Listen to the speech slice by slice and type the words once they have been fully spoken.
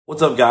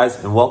What's up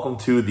guys, and welcome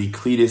to the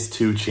Cleetus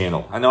 2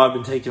 channel. I know I've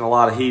been taking a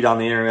lot of heat on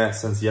the internet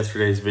since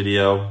yesterday's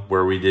video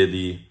where we did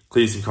the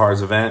Cleetus and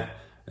Cars event.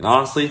 And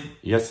honestly,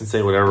 you guys can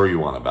say whatever you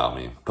want about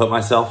me. Put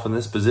myself in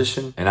this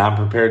position and I'm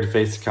prepared to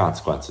face the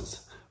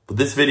consequences. But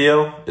this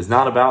video is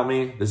not about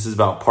me. This is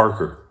about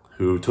Parker,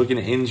 who took an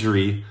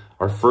injury,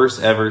 our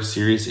first ever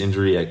serious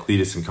injury at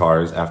Cleetus and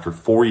Cars after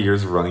 4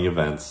 years of running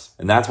events.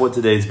 And that's what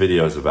today's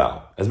video is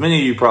about. As many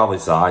of you probably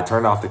saw, I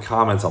turned off the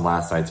comments on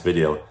last night's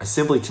video. I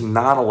simply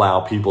cannot allow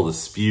people to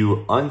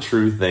spew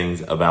untrue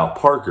things about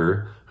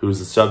Parker, who's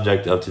the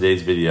subject of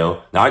today's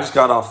video. Now, I just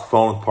got off the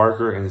phone with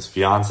Parker and his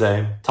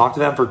fiance, talked to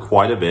them for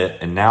quite a bit,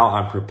 and now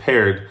I'm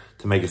prepared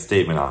to make a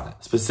statement on it.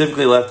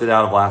 Specifically left it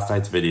out of last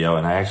night's video,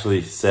 and I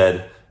actually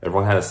said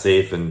everyone had a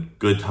safe and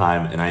good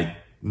time, and I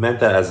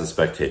meant that as the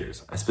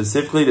spectators. I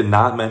specifically did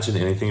not mention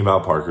anything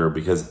about Parker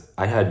because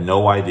I had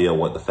no idea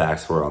what the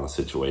facts were on the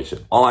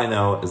situation. All I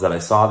know is that I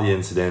saw the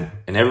incident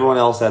and everyone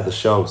else at the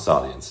show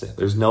saw the incident.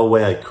 There's no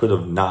way I could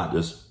have not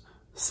just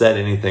said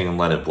anything and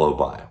let it blow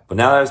by. But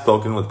now that I've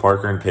spoken with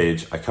Parker and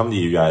Paige, I come to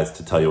you guys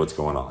to tell you what's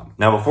going on.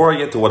 Now, before I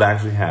get to what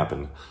actually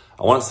happened,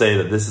 I want to say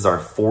that this is our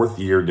 4th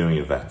year doing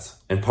events.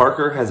 And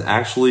Parker has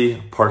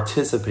actually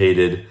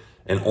participated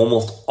in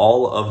almost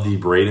all of the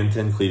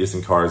Bradenton, Cleetus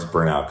and Cars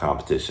burnout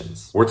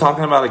competitions. We're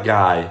talking about a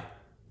guy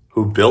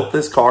who built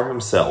this car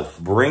himself,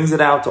 brings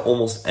it out to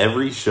almost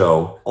every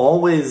show,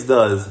 always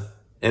does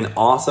an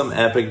awesome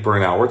epic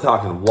burnout. We're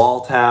talking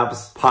wall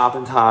taps,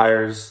 popping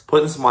tires,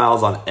 putting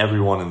smiles on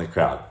everyone in the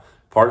crowd.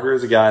 Parker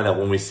is a guy that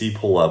when we see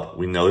pull up,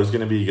 we know there's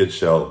gonna be a good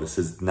show. This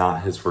is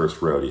not his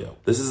first rodeo.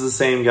 This is the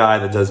same guy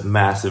that does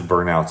massive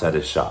burnouts at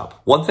his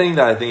shop. One thing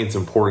that I think it's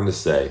important to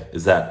say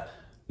is that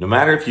no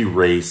matter if you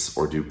race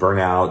or do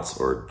burnouts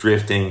or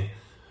drifting,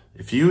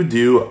 if you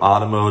do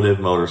automotive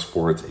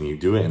motorsports and you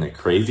do it in a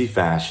crazy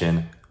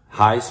fashion,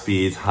 high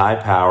speeds, high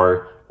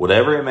power,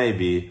 whatever it may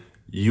be,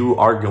 you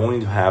are going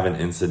to have an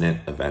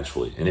incident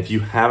eventually. And if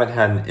you haven't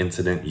had an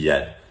incident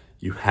yet,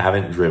 you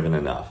haven't driven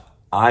enough.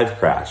 I've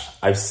crashed.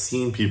 I've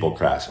seen people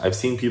crash. I've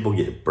seen people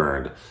get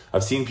burned.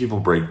 I've seen people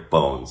break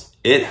bones.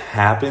 It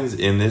happens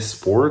in this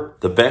sport.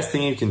 The best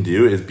thing you can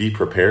do is be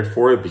prepared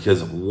for it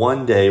because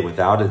one day,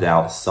 without a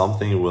doubt,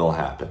 something will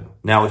happen.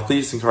 Now with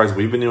Cleetus and Cars,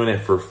 we've been doing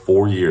it for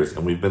 4 years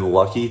and we've been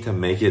lucky to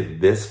make it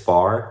this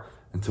far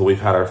until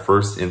we've had our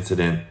first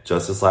incident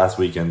just this last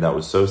weekend that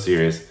was so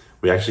serious.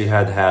 We actually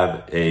had to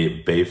have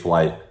a bay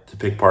flight to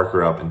pick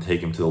Parker up and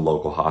take him to the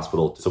local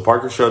hospital. So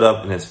Parker showed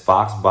up in his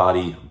Fox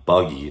body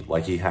buggy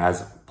like he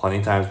has plenty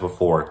of times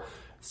before,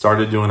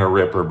 started doing a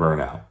ripper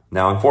burnout.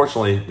 Now,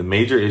 unfortunately, the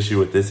major issue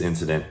with this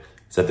incident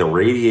is that the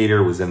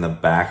radiator was in the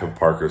back of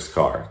Parker's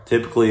car.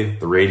 Typically,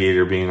 the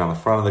radiator being on the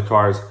front of the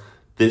cars,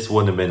 this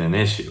wouldn't have been an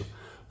issue.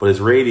 But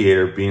his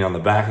radiator being on the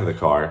back of the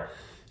car,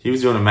 he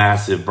was doing a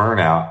massive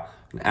burnout.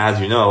 And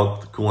as you know,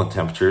 the coolant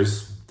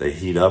temperatures, they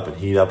heat up and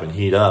heat up and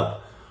heat up.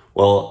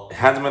 Well, it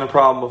hasn't been a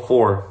problem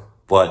before,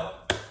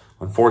 but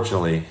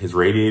unfortunately, his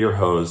radiator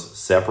hose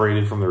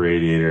separated from the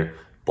radiator,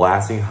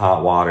 blasting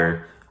hot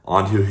water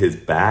onto his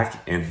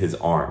back and his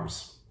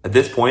arms. At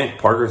this point,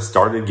 Parker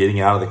started getting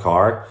out of the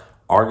car.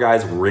 Our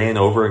guys ran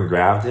over and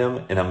grabbed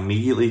him and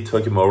immediately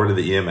took him over to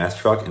the EMS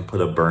truck and put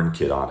a burn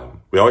kit on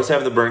him. We always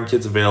have the burn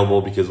kits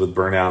available because with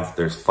burnouts,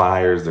 there's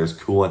fires, there's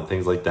coolant,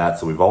 things like that.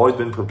 So we've always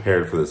been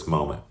prepared for this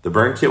moment. The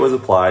burn kit was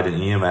applied and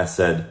EMS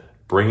said,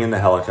 "Bring in the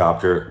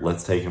helicopter,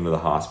 let's take him to the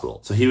hospital."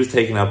 So he was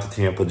taken up to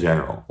Tampa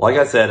General. Like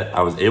I said,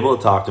 I was able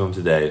to talk to him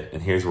today,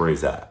 and here's where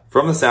he's at.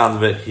 From the sounds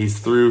of it, he's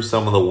through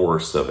some of the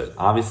worst of it.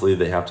 Obviously,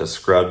 they have to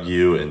scrub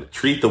you and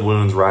treat the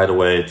wounds right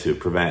away to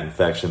prevent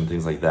infection,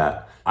 things like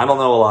that. I don't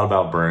know a lot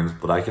about burns,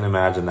 but I can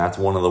imagine that's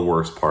one of the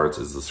worst parts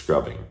is the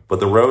scrubbing. But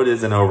the road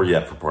isn't over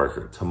yet for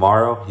Parker.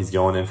 Tomorrow, he's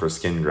going in for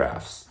skin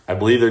grafts. I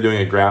believe they're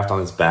doing a graft on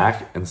his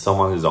back and some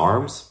on his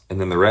arms. And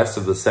then the rest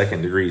of the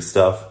 2nd degree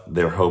stuff,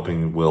 they're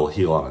hoping will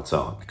heal on its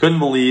own. I couldn't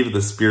believe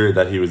the spirit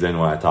that he was in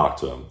when I talked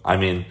to him. I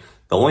mean,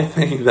 the only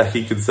thing that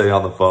he could say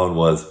on the phone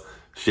was,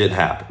 "Shit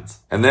happens."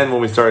 And then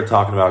when we started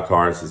talking about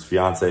cars, his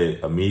fiance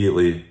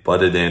immediately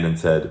butted in and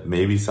said,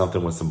 maybe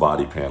something with some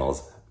body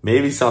panels.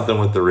 Maybe something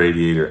with the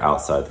radiator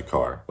outside the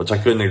car, which I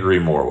couldn't agree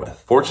more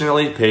with.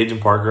 Fortunately, Paige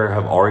and Parker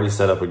have already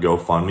set up a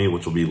GoFundMe,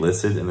 which will be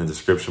listed in the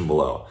description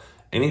below.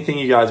 Anything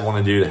you guys want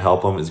to do to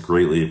help him is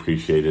greatly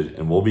appreciated,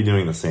 and we'll be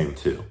doing the same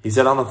too. He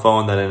said on the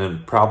phone that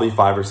in probably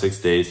 5 or 6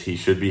 days, he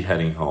should be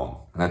heading home.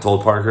 And I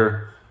told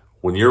Parker,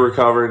 when you're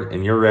recovered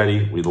and you're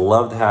ready, we'd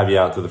love to have you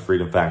out to the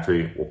Freedom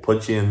Factory. We'll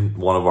put you in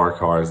one of our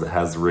cars that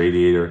has the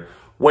radiator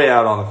way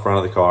out on the front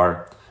of the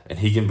car, and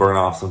he can burn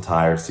off some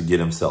tires to get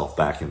himself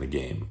back in the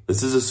game.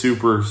 This is a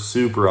super,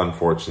 super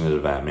unfortunate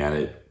event, man.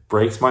 It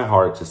breaks my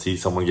heart to see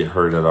someone get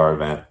hurt at our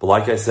event. But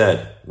like I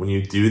said, when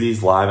you do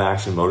these live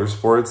action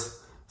motorsports,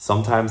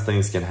 sometimes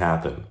things can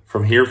happen.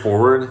 From here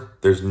forward,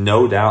 there's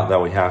no doubt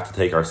that we have to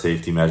take our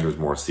safety measures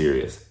more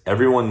serious.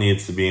 Everyone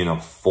needs to be in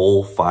a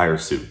full fire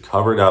suit,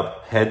 covered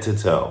up head to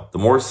toe. The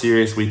more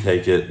serious we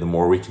take it, the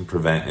more we can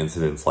prevent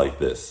incidents like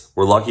this.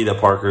 We're lucky that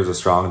Parker is a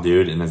strong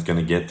dude and is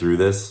gonna get through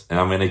this, and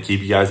I'm gonna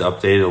keep you guys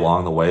updated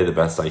along the way the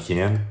best I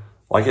can.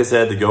 Like I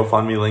said, the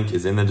GoFundMe link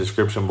is in the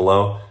description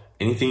below.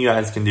 Anything you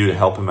guys can do to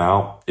help him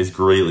out is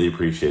greatly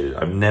appreciated.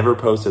 I've never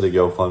posted a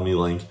GoFundMe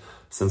link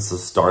since the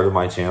start of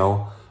my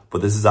channel,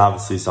 but this is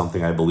obviously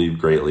something I believe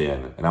greatly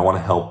in, and I want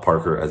to help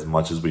Parker as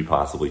much as we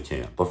possibly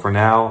can. But for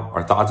now,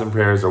 our thoughts and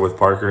prayers are with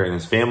Parker and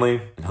his family,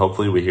 and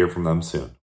hopefully we hear from them soon.